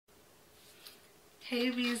Hey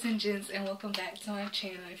ladies and gents, and welcome back to my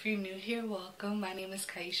channel. If you're new here, welcome. My name is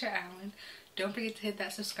Kiesha Allen. Don't forget to hit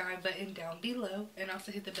that subscribe button down below and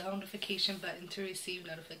also hit the bell notification button to receive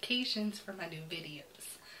notifications for my new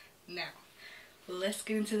videos. Now, let's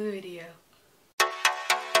get into the video.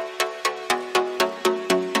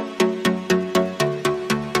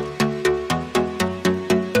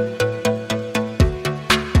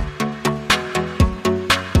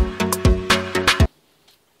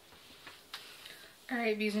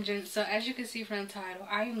 Alright, ladies and gents, so as you can see from the title,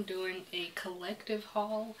 I am doing a collective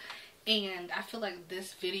haul, and I feel like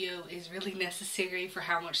this video is really necessary for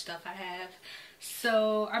how much stuff I have.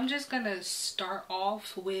 So I'm just gonna start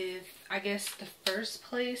off with, I guess, the first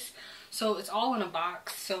place. So it's all in a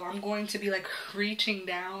box, so I'm going to be like reaching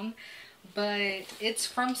down, but it's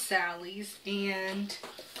from Sally's, and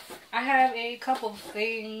I have a couple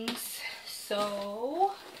things,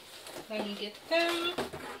 so let me get them.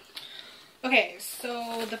 Okay,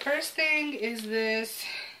 so the first thing is this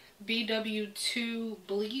BW2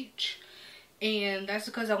 bleach, and that's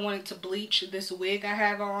because I wanted to bleach this wig I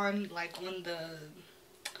have on, like on the,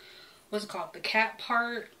 what's it called, the cap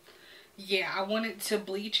part. Yeah, I wanted to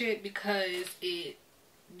bleach it because it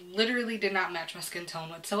literally did not match my skin tone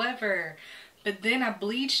whatsoever. But then I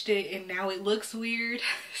bleached it and now it looks weird.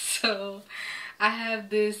 So I have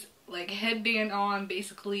this like headband on,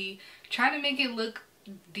 basically trying to make it look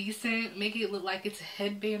decent, make it look like it's a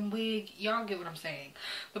headband wig. Y'all get what I'm saying.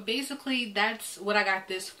 But basically that's what I got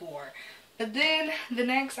this for. But then the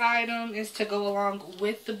next item is to go along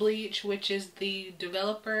with the bleach, which is the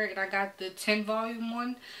developer, and I got the 10 volume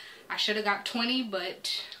one. I should have got 20,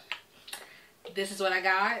 but this is what I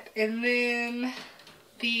got. And then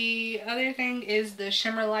the other thing is the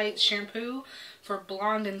Shimmer Light shampoo for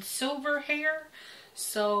blonde and silver hair.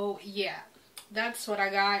 So yeah, that's what I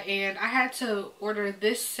got, and I had to order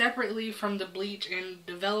this separately from the bleach and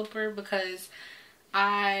developer because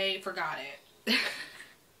I forgot it.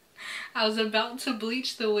 I was about to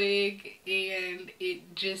bleach the wig and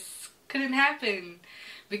it just couldn't happen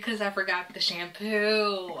because I forgot the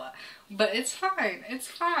shampoo. But it's fine,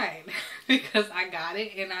 because I got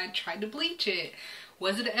it and I tried to bleach it.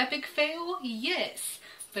 Was it an epic fail? Yes,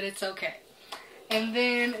 but it's okay. And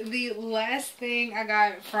then the last thing I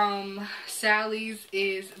got from Sally's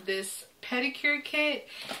is this pedicure kit,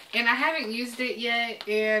 and I haven't used it yet,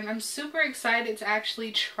 and I'm super excited to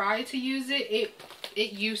actually try to use it.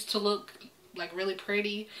 It used to look like really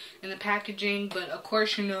pretty in the packaging, but of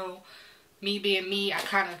course, you know, me being me, I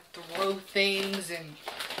kind of throw things, and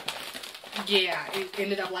yeah, it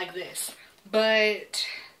ended up like this. But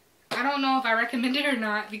I don't know if I recommend it or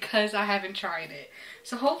not because I haven't tried it.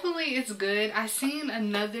 So hopefully it's good. I seen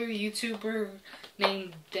another YouTuber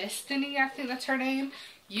named Destiny, I think that's her name,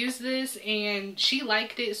 use this, and she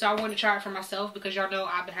liked it, so I want to try it for myself because y'all know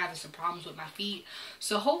I've been having some problems with my feet.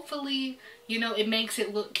 So hopefully, you know, it makes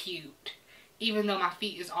it look cute, even though my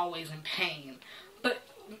feet is always in pain. But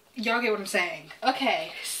y'all get what I'm saying.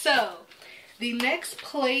 Okay, so the next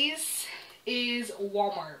place is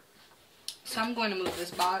Walmart. So I'm going to move this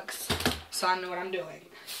box so I know what I'm doing.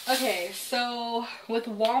 Okay, so with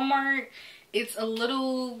Walmart, it's a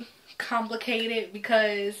little complicated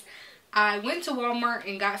because I went to Walmart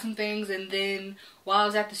and got some things, and then while I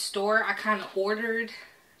was at the store, I kind of ordered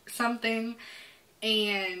something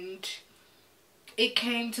and it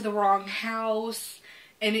came to the wrong house,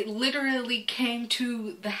 and it literally came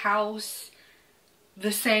to the house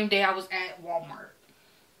the same day I was at Walmart.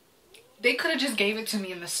 They could have just gave it to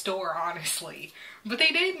me in the store, honestly, but they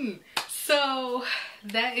didn't. So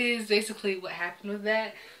that is basically what happened with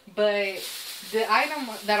that. But the item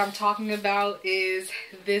that I'm talking about is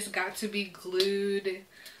this Got To Be Glued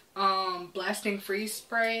blasting freeze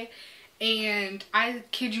spray. And I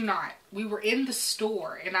kid you not, we were in the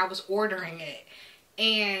store and I was ordering it,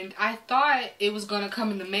 and I thought it was gonna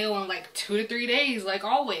come in the mail in like 2 to 3 days, like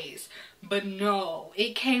always. But no,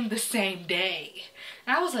 it came the same day.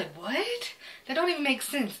 And I was like, what? That don't even make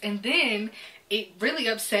sense. And then it really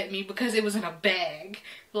upset me because it was in a bag.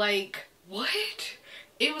 Like, what?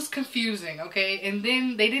 It was confusing, okay? And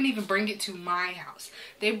then they didn't even bring it to my house.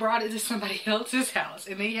 They brought it to somebody else's house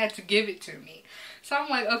and they had to give it to me. So I'm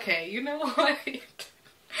like, okay, you know what?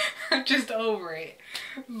 I'm just over it.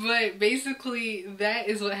 But basically, that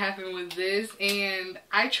is what happened with this. And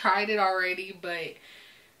I tried it already, but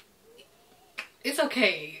it's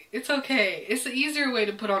okay. It's okay. It's an easier way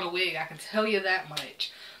to put on a wig, I can tell you that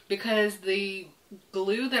much. Because the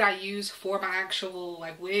glue that I use for my actual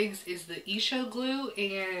like wigs is the Kiesha glue,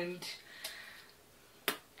 and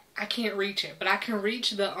I can't reach it. But I can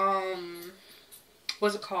reach the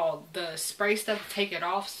what's it called? The spray stuff to take it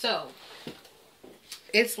off. So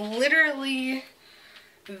It's literally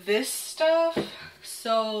this stuff.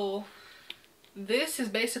 So this is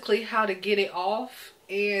basically how to get it off.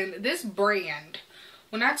 And this brand,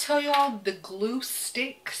 when I tell y'all the glue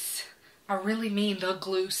sticks, I really mean the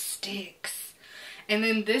glue sticks. And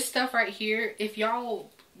then this stuff right here, if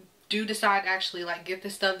y'all do decide to actually like get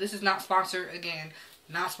this stuff, this is not sponsored, again,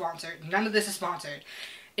 not sponsored, none of this is sponsored.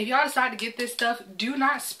 If y'all decide to get this stuff, do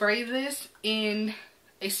not spray this in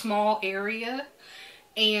a small area,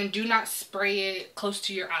 and do not spray it close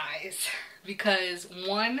to your eyes, because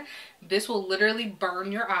one, this will literally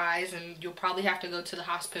burn your eyes and you'll probably have to go to the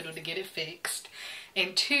hospital to get it fixed.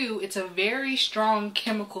 And two, it's a very strong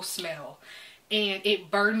chemical smell and it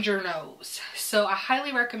burns your nose. So I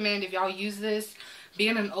highly recommend, if y'all use this, be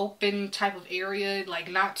in an open type of area, like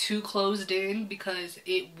not too closed in, because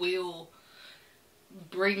it will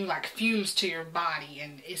bring like fumes to your body,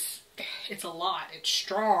 and it's a lot. It's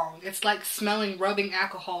strong. It's like rubbing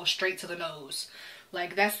alcohol straight to the nose.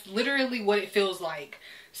 Like, that's literally what it feels like.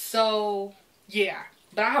 So yeah,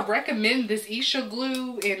 but I recommend this Kiesha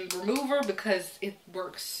glue and remover because it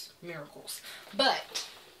works miracles. But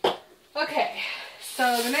okay,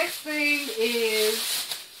 so the next thing is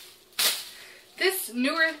this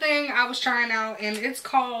newer thing I was trying out, and it's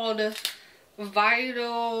called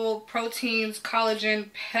Vital Proteins Collagen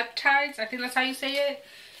Peptides. I think that's how you say it.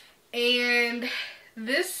 And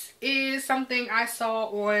this is something I saw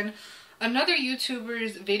on another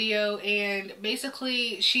YouTuber's video, and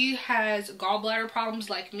basically she has gallbladder problems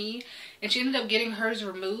like me, and she ended up getting hers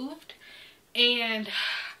removed. And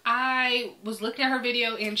I was looking at her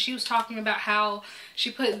video, and she was talking about how she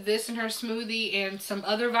put this in her smoothie and some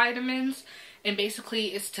other vitamins, and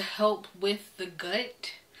basically it's to help with the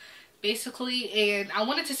gut basically. And I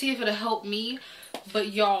wanted to see if it'll help me,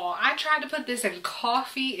 but y'all, I tried to put this in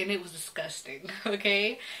coffee and it was disgusting.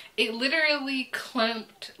 Okay, it literally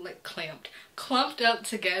clumped up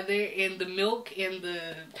together in the milk and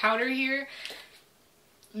the powder here.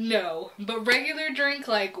 No, but regular drink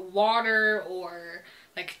like water or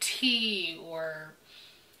like tea or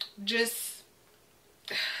just,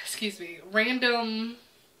 excuse me, random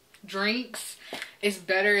drinks is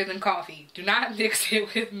better than coffee. Do not mix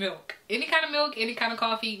it with milk. Any kind of milk, any kind of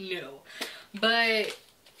coffee, no. But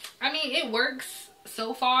I mean, it works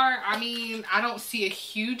so far. I mean, I don't see a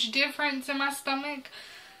huge difference in my stomach.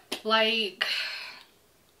 Like,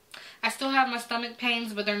 I still have my stomach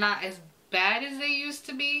pains, but they're not as bad as they used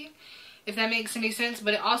to be, if that makes any sense.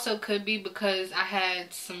 But it also could be because I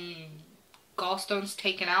had some gallstones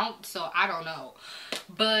taken out, so I don't know.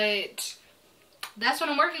 But that's what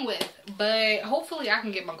I'm working with. But hopefully I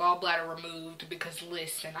can get my gallbladder removed, because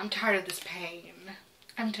listen, I'm tired of this pain.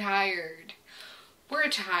 I'm tired. We're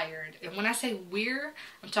tired. And when I say we're,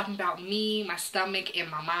 I'm talking about me, my stomach, and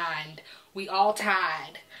my mind. We all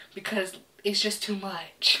tired because it's just too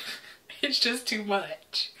much. It's just too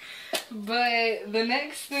much. But the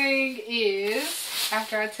next thing is,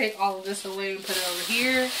 after I take all of this away and put it over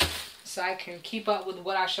here so I can keep up with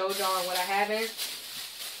what I showed y'all and what I haven't,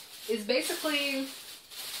 is basically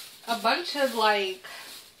a bunch of like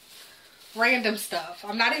random stuff.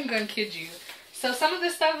 I'm not even gonna kid you. So some of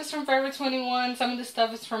this stuff is from Forever 21, some of this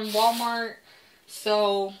stuff is from Walmart.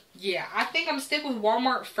 So yeah, I think I'm stick with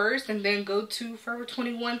Walmart first and then go to Forever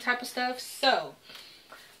 21 type of stuff. So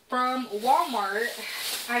from Walmart,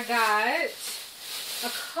 I got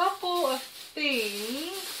a couple of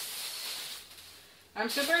things. I'm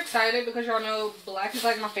super excited because y'all know black is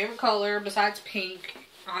like my favorite color besides pink.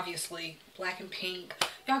 Obviously, black and pink,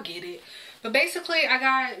 y'all get it. But basically, I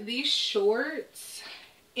got these shorts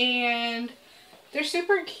and they're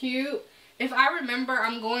super cute. If I remember,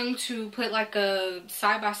 I'm going to put like a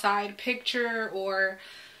side-by-side picture or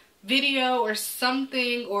video or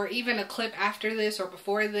something, or even a clip after this or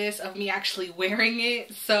before this of me actually wearing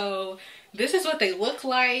it. So this is what they look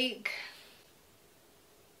like.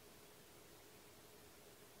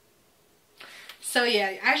 So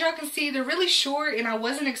yeah, as y'all can see, they're really short and I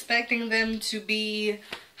wasn't expecting them to be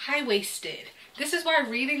high-waisted. This is why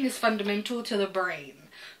reading is fundamental to the brain,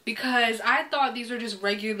 because I thought these were just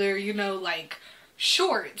regular, you know, like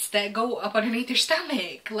shorts that go up underneath your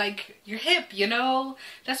stomach, like your hip, you know,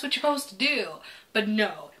 that's what you're supposed to do. But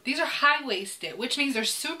no, these are high-waisted, which means they're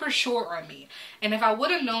super short on me. And if I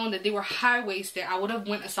would have known that they were high-waisted, I would have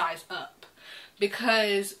went a size up.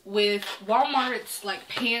 Because with Walmart's like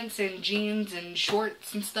pants and jeans and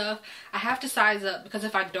shorts and stuff, I have to size up, because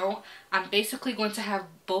if I don't, I'm basically going to have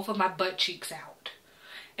both of my butt cheeks out.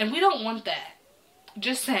 And we don't want that.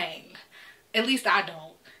 Just saying. At least I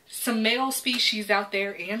don't. Some male species out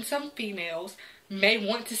there and some females may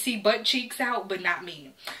want to see butt cheeks out, but not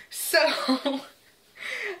me. So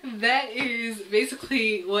that is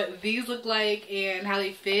basically what these look like and how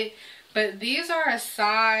they fit. But these are a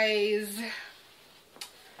size,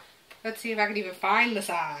 let's see if I can even find the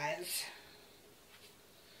size.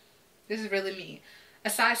 This is really me. A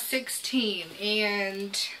size 16,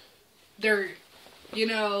 and they're, you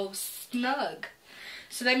know, snug.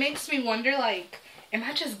 So that makes me wonder, like, am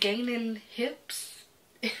I just gaining hips?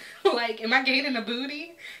 Like, am I gaining a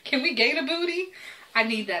booty? Can we gain a booty? I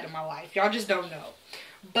need that in my life. Y'all just don't know.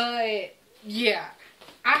 But yeah,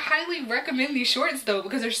 I highly recommend these shorts though,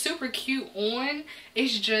 because they're super cute on.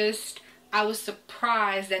 It's just, I was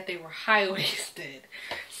surprised that they were high-waisted.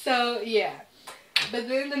 So yeah. But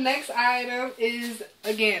then the next item is,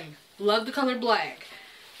 again, love the color black.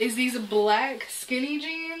 Is these black skinny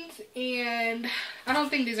jeans, and I don't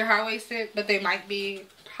think these are high-waisted, but they might be,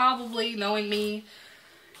 probably, knowing me.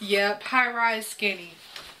 Yep, high-rise skinny.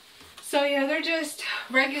 So yeah, they're just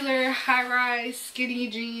regular high-rise skinny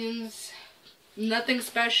jeans. Nothing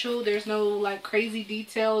special. There's no like crazy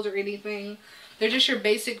details or anything. They're just your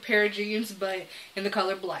basic pair of jeans, but in the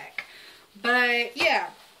color black. But yeah,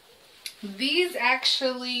 these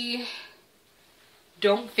actually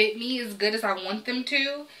don't fit me as good as I want them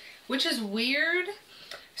to, which is weird.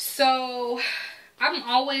 So I'm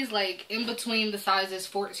always like in between the sizes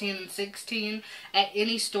 14 and 16 at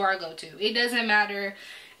any store I go to. It doesn't matter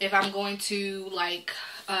if I'm going to like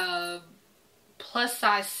a plus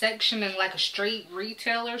size section in like a straight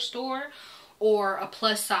retailer store or a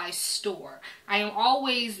plus size store. I am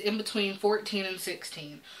always in between 14 and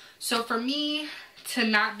 16. So for me to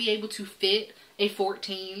not be able to fit a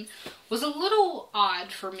 14 was a little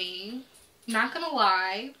odd for me, not gonna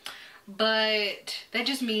lie. But that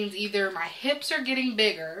just means either my hips are getting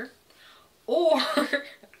bigger or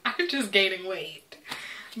I'm just gaining weight.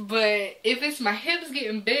 But if it's my hips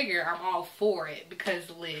getting bigger, I'm all for it, because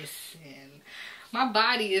listen, my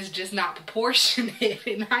body is just not proportionate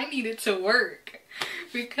and I need it to work,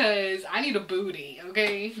 because I need a booty,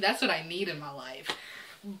 okay? That's what I need in my life.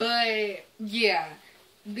 But yeah,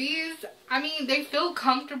 these, I mean, they feel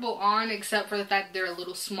comfortable on, except for the fact they're a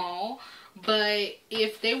little small. But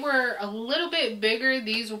if they were a little bit bigger,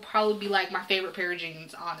 these would probably be like my favorite pair of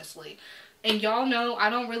jeans, honestly. And y'all know I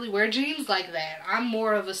don't really wear jeans like that. I'm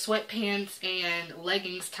more of a sweatpants and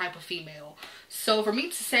leggings type of female. So for me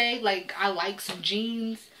to say like I like some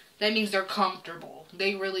jeans, that means they're comfortable.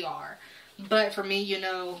 They really are. But for me, you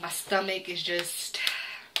know, my stomach is just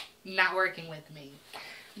not working with me.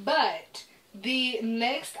 But the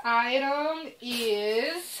next item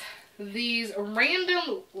is these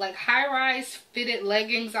random like high-rise fitted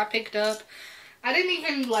leggings I picked up. I didn't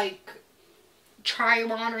even like try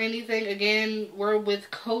them on or anything. Again, we're with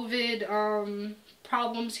COVID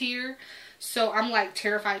problems here, so I'm like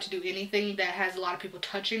terrified to do anything that has a lot of people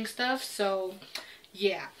touching stuff. So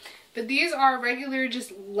yeah, but these are regular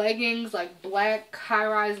just leggings, like black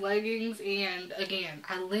high-rise leggings. And again,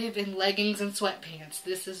 I live in leggings and sweatpants.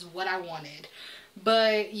 This is what I wanted.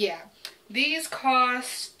 But yeah, these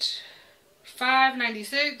cost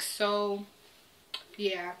 $5.96, so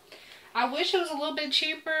yeah, I wish it was a little bit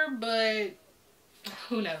cheaper, but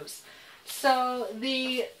who knows. So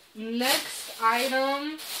the next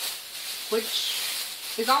item,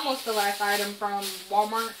 which is almost the last item from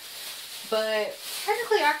Walmart, but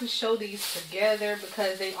technically I can show these together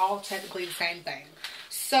because they all technically the same thing.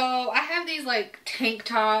 So I have these like tank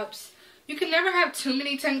tops. You can never have too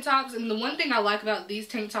many tank tops, and the one thing I like about these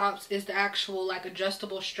tank tops is the actual like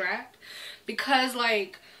adjustable strap, because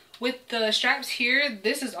like with the straps here,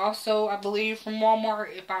 this is also I believe from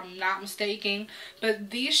Walmart if I'm not mistaken,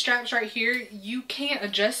 but these straps right here, you can't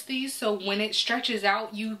adjust these, so when it stretches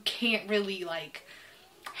out you can't really like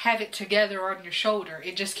have it together on your shoulder.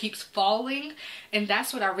 It just keeps falling, and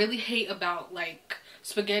that's what I really hate about like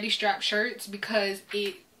spaghetti strap shirts, because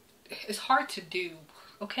it's hard to do.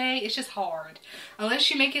 Okay, it's just hard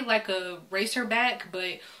unless you make it like a racer back,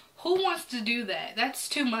 but who wants to do that? That's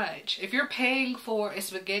too much. If you're paying for a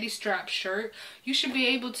spaghetti strap shirt, you should be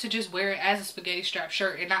able to just wear it as a spaghetti strap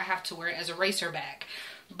shirt and not have to wear it as a racer back.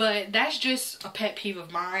 But that's just a pet peeve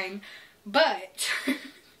of mine. But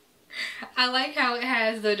I like how it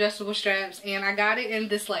has the adjustable straps, and I got it in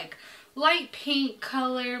this like light pink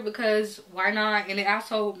color because why not? And it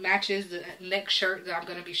also matches the next shirt that I'm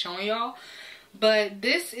going to be showing y'all. But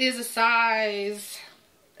this is a size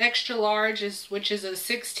extra large, which is a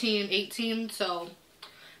 16-18, so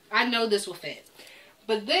I know this will fit.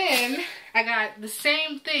 But then I got the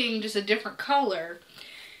same thing, just a different color,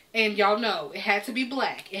 and y'all know it had to be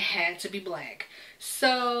black. It had to be black.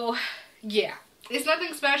 So yeah, it's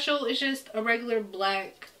nothing special. It's just a regular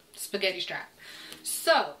black spaghetti strap.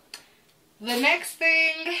 So The next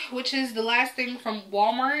thing, which is the last thing from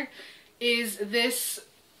Walmart, is this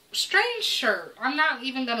strange shirt. I'm not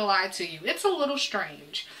even gonna lie to you. It's a little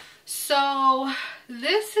strange. So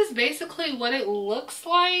this is basically what it looks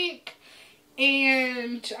like.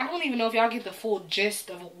 And I don't even know if y'all get the full gist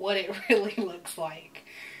of what it really looks like.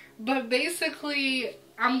 But basically,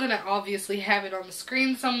 I'm gonna obviously have it on the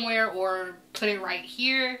screen somewhere or put it right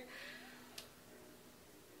here.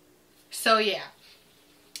 So yeah.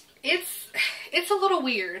 It's a little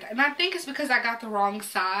weird, and I think it's because I got the wrong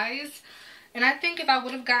size. And I think if I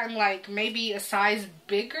would have gotten like maybe a size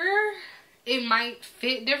bigger, it might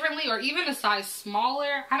fit differently, or even a size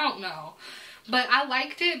smaller. I don't know. But I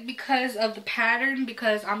liked it because of the pattern,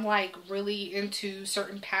 because I'm like really into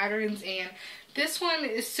certain patterns, and this one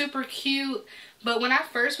is super cute. But when I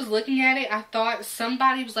first was looking at it, I thought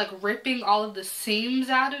somebody was like ripping all of the seams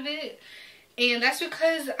out of it. And that's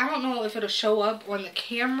because, I don't know if it'll show up on the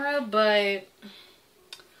camera, but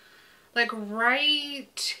like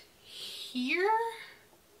right here,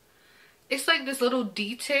 it's like this little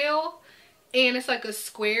detail, and it's like a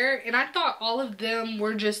square, and I thought all of them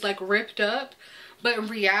were just like ripped up, but in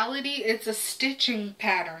reality it's a stitching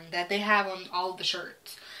pattern that they have on all of the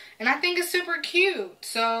shirts, and I think it's super cute.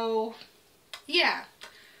 So yeah,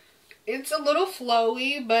 it's a little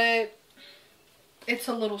flowy, but it's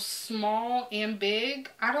a little small and big.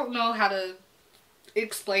 I don't know how to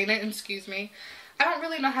explain it, excuse me. I don't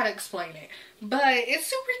really know how to explain it, but it's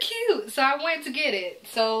super cute, so I wanted to get it,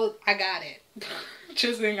 so I got it.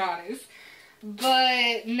 Just being honest.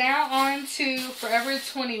 But now on to Forever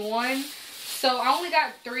 21. So I only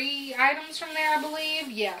got 3 items from there, I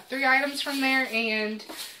believe. Yeah, 3 items from there, and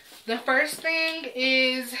the first thing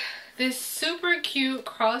is this super cute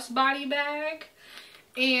crossbody bag.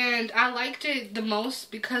 And I liked it the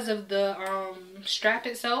most because of the strap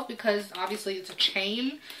itself, because obviously it's a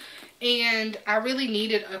chain. And I really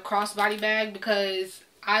needed a crossbody bag because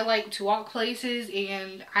I like to walk places,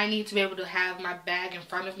 and I need to be able to have my bag in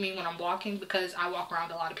front of me when I'm walking, because I walk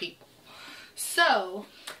around a lot of people. So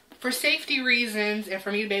for safety reasons, and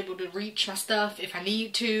for me to be able to reach my stuff if I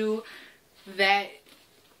need to, that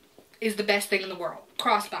is the best thing in the world.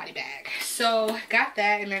 Crossbody bag. So got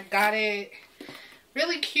that, and I got it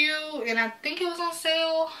really cute, and I think it was on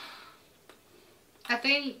sale. I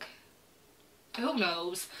think, who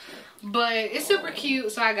knows, but it's super cute,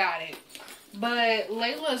 so I got it. But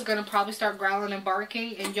Layla is gonna probably start growling and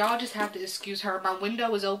barking, and y'all just have to excuse her. My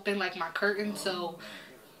window is open, like my curtain, so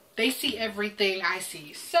they see everything I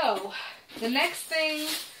see. So the next thing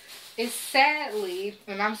is, sadly,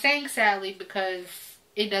 and I'm saying sadly because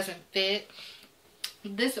it doesn't fit,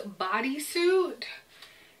 this bodysuit.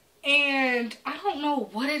 And I don't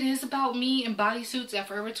know what it is about me and bodysuits at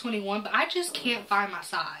Forever 21, but I just can't find my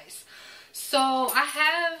size. So I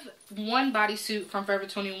have one bodysuit from Forever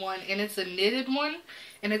 21, and it's a knitted one,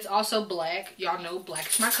 and it's also black. Y'all know black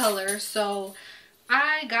is my color. So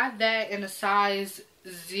I got that in a size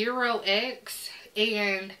 0X,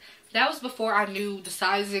 and that was before I knew the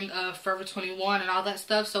sizing of Forever 21 and all that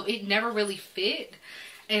stuff, so it never really fit.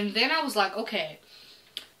 And then I was like, okay,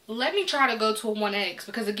 let me try to go to a 1X,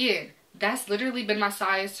 because again, that's literally been my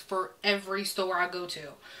size for every store I go to.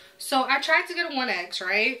 So I tried to get a 1X,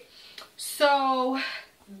 right? So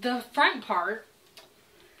the front part,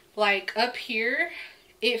 like up here,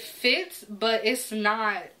 it fits, but it's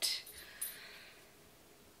not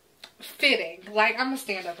fitting. Like, I'm gonna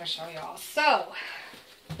stand up and show y'all. So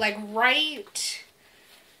like right,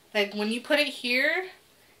 like when you put it here,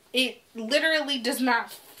 it literally does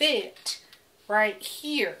not fit right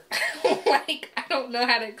here. Like, I don't know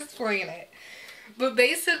how to explain it, but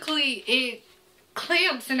basically it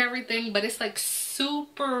clamps and everything, but it's like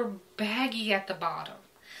super baggy at the bottom,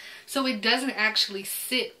 so it doesn't actually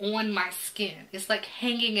sit on my skin. It's like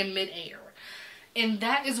hanging in midair, and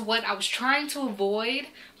that is what I was trying to avoid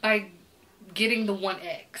by getting the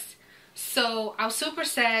 1X. So I was super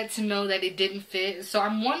sad to know that it didn't fit. So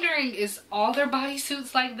I'm wondering, is all their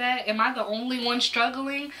bodysuits like that? Am I the only one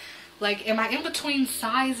struggling? Like, am I in between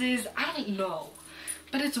sizes? I don't know.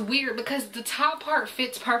 But it's weird because the top part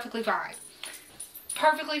fits perfectly fine.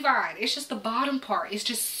 Perfectly fine. It's just the bottom part. It's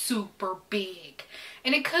just super big.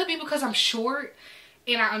 And it could be because I'm short,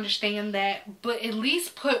 and I understand that. But at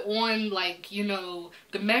least put on, like, you know,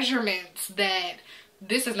 the measurements that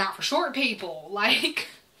this is not for short people. Like,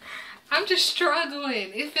 I'm just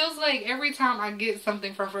struggling. It feels like every time I get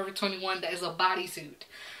something from Forever 21 that is a bodysuit,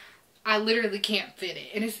 I literally can't fit it,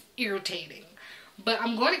 and it's irritating. But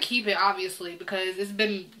I'm going to keep it, obviously, because it's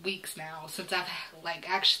been weeks now since I've like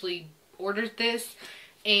actually ordered this,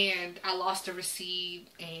 and I lost the receipt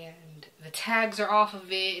and the tags are off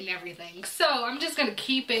of it and everything. So I'm just gonna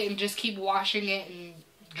keep it and just keep washing it and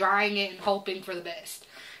drying it and hoping for the best.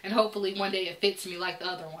 And hopefully one day it fits me like the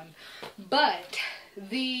other one. But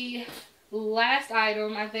the last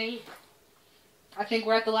item, I think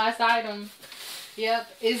we're at the last item. Yep,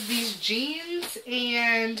 is these jeans.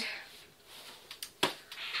 And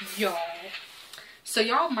y'all, so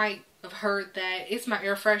y'all might have heard that it's my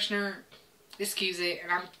air freshener. Excuse it,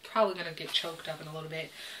 and I'm probably gonna get choked up in a little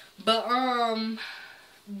bit. But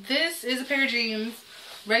this is a pair of jeans,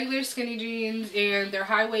 regular skinny jeans, and they're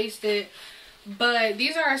high-waisted. But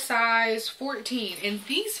these are a size 14, and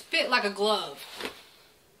these fit like a glove.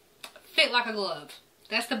 Fit like a glove.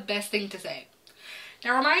 That's the best thing to say.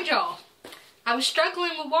 Now remind y'all, I was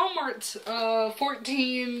struggling with Walmart's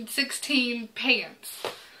 14, 16 pants.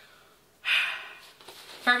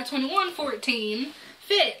 Forever 21 14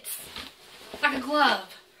 fits like a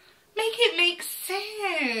glove. Make it make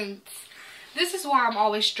sense. This is why I'm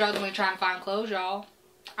always struggling trying to find clothes, y'all.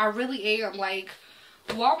 I really am. Like,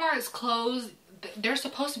 Walmart's clothes, they're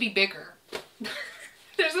supposed to be bigger.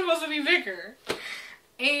 They're supposed to be bigger.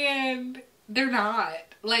 And they're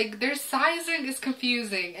not. Like, their sizing is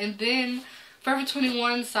confusing. And then Forever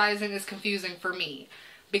 21 sizing is confusing for me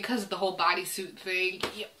because of the whole bodysuit thing.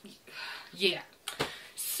 Yeah.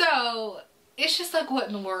 So it's just like, what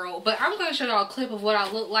in the world? But I'm gonna show y'all a clip of what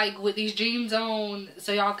I look like with these jeans on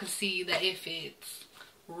so y'all can see that it fits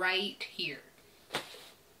right here.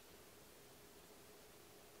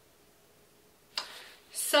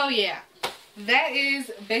 So yeah, that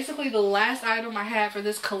is basically the last item I had for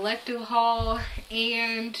this collective haul.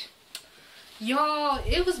 And y'all,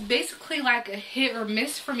 it was basically like a hit or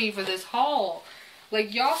miss for me for this haul.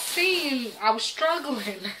 Like, y'all seen I was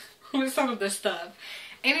struggling with some of this stuff.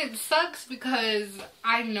 And it sucks because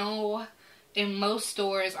I know in most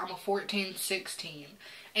stores I'm a 14, 16.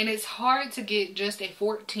 And it's hard to get just a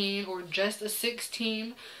 14 or just a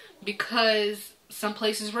 16 because some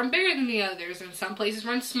places run bigger than the others and some places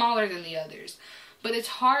run smaller than the others. But it's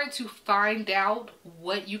hard to find out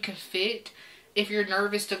what you can fit if you're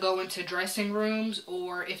nervous to go into dressing rooms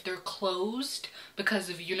or if they're closed because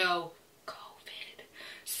of, you know, COVID.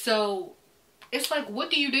 So it's like,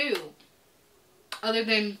 what do you do? Other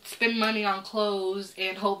than spend money on clothes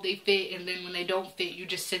and hope they fit, and then when they don't fit, you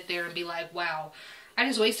just sit there and be like, wow, I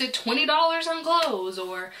just wasted $20 on clothes,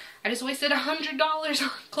 or I just wasted $100 on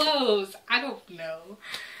clothes. I don't know.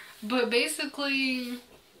 But basically,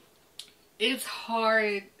 it's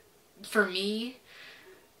hard for me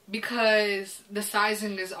because the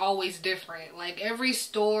sizing is always different. Like, every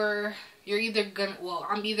store, you're either gonna, well,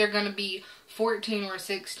 I'm either gonna be 14 or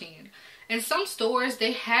 16. And some stores,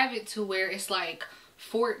 they have it to where it's like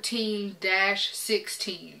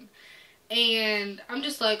 14-16. And I'm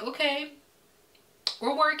just like, okay,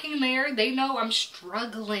 we're working there. They know I'm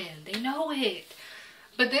struggling. They know it.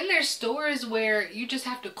 But then there's stores where you just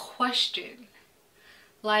have to question.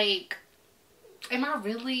 Like, am I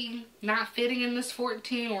really not fitting in this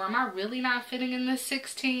 14? Or am I really not fitting in this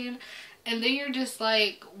 16? And then you're just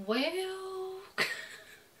like, well.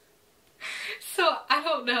 So, I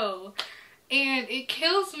don't know. And it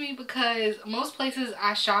kills me because most places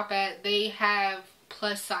I shop at, they have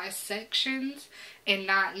plus size sections and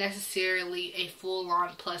not necessarily a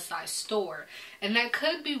full-on plus size store. And that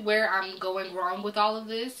could be where I'm going wrong with all of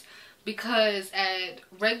this, because at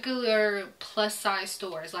regular plus size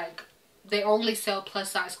stores, like, they only sell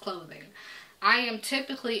plus size clothing. I am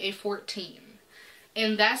typically a 14.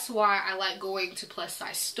 And that's why I like going to plus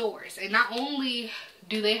size stores. And not only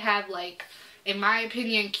do they have, like, in my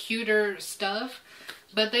opinion, cuter stuff,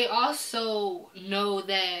 but they also know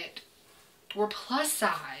that we're plus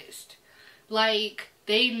sized. Like,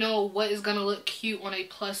 they know what is gonna look cute on a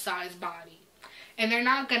plus size body. And they're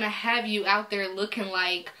not gonna have you out there looking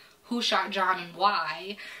like Who Shot John and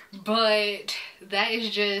why. But that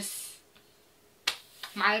is just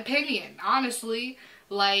my opinion, honestly.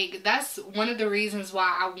 Like, that's one of the reasons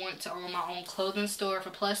why I want to own my own clothing store for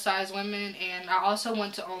plus size women, and I also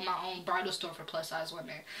want to own my own bridal store for plus size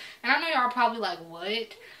women. And I know y'all are probably like,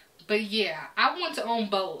 what? But yeah, I want to own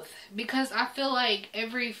both, because I feel like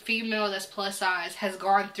every female that's plus size has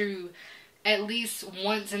gone through at least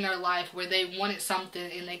once in their life where they wanted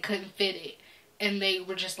something and they couldn't fit it, and they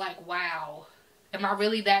were just like, wow, am I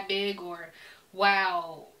really that big? Or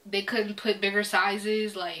wow, they couldn't put bigger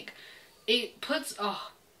sizes. Like, it puts a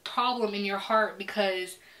problem in your heart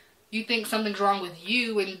because you think something's wrong with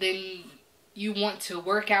you, and then you want to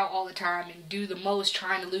work out all the time and do the most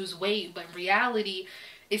trying to lose weight. But in reality,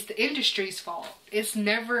 it's the industry's fault. It's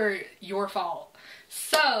never your fault.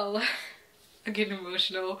 So I'm getting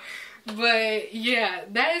emotional. But yeah,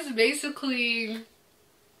 that is basically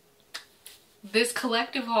this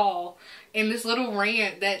collective haul and this little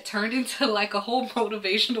rant that turned into like a whole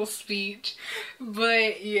motivational speech.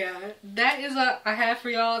 But yeah, that is what I have for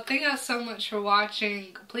y'all. Thank y'all so much for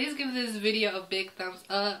watching. Please give this video a big thumbs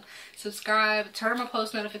up, subscribe, turn on my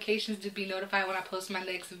post notifications to be notified when I post my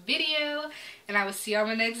next video, and I will see y'all in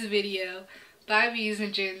my next video. Bye, bees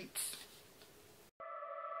and gents.